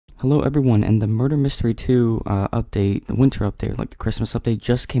Hello everyone, and the Murder Mystery 2 update, the winter update, like the Christmas update,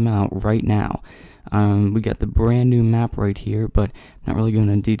 just came out right now. We got the brand new map right here, but not really going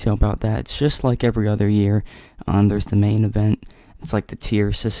into detail about that. It's just like every other year. There's the main event. It's like the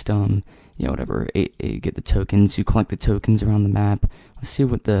tier system, you know, whatever. You get the tokens, you collect the tokens around the map. Let's see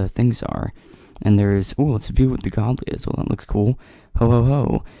what the things are. And there's, let's view what the godly is. Well, that looks cool. Ho ho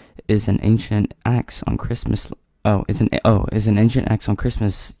ho is an ancient axe on Christmas. Is an ancient axe on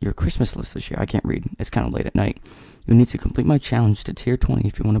Christmas, your Christmas list this year. I can't read. It's kind of late at night. You need to complete my challenge to tier 20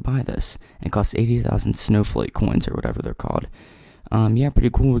 if you want to buy this. It costs 80,000 snowflake coins or whatever they're called. Yeah, pretty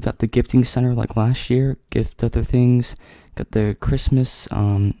cool. We got the gifting center like last year. Gift other things. Got the Christmas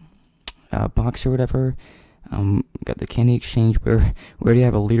box or whatever. Got the candy exchange where we already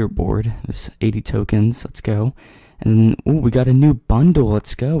have a leaderboard. There's 80 tokens. Let's go. And then, we got a new bundle.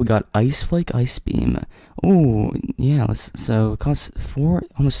 Let's go. We got Ice Flake, Ice Beam. Oh, yeah. So it costs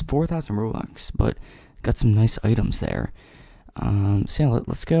almost 4,000 Robux, but got some nice items there. So yeah,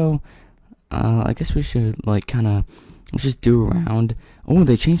 let's go. I guess we should let's just do a round. Oh,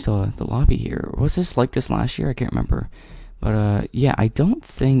 they changed the lobby here. Was this like this last year? I can't remember. But yeah, I don't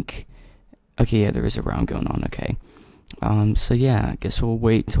think. Okay, yeah, there is a round going on. Okay. So yeah, I guess we'll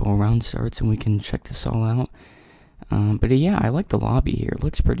wait till a round starts and we can check this all out. But yeah, I like the lobby here. It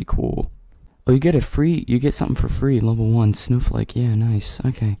looks pretty cool. Oh, you get something for free, level 1, Snowflake. Yeah, nice.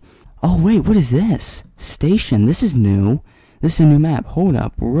 Okay. Oh, wait, what is this? Station. This is new. This is a new map. Hold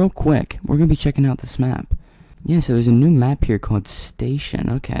up, real quick. We're gonna be checking out this map. Yeah, so there's a new map here called Station.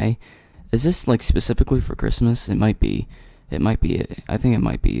 Okay. Is this, like, specifically for Christmas? It might be. I think it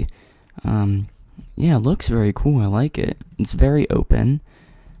might be. Yeah, it looks very cool. I like it. It's very open.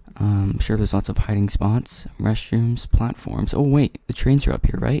 I'm sure there's lots of hiding spots, restrooms, platforms. Oh wait, the trains are up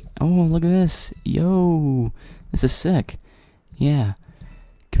here, right? Oh, look at this. Yo, this is sick. Yeah.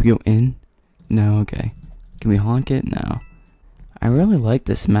 Can we go in? No, okay. Can we honk it? No. I really like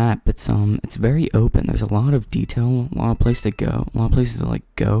this map. It's very open. There's a lot of detail, a lot of places to go,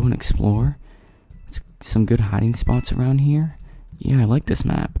 go and explore. It's some good hiding spots around here. Yeah, I like this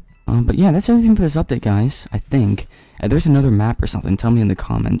map. But yeah, that's everything for this update, guys, I think. If there's another map or something, tell me in the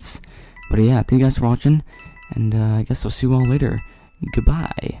comments. But yeah, thank you guys for watching, and I guess I'll see you all later.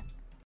 Goodbye.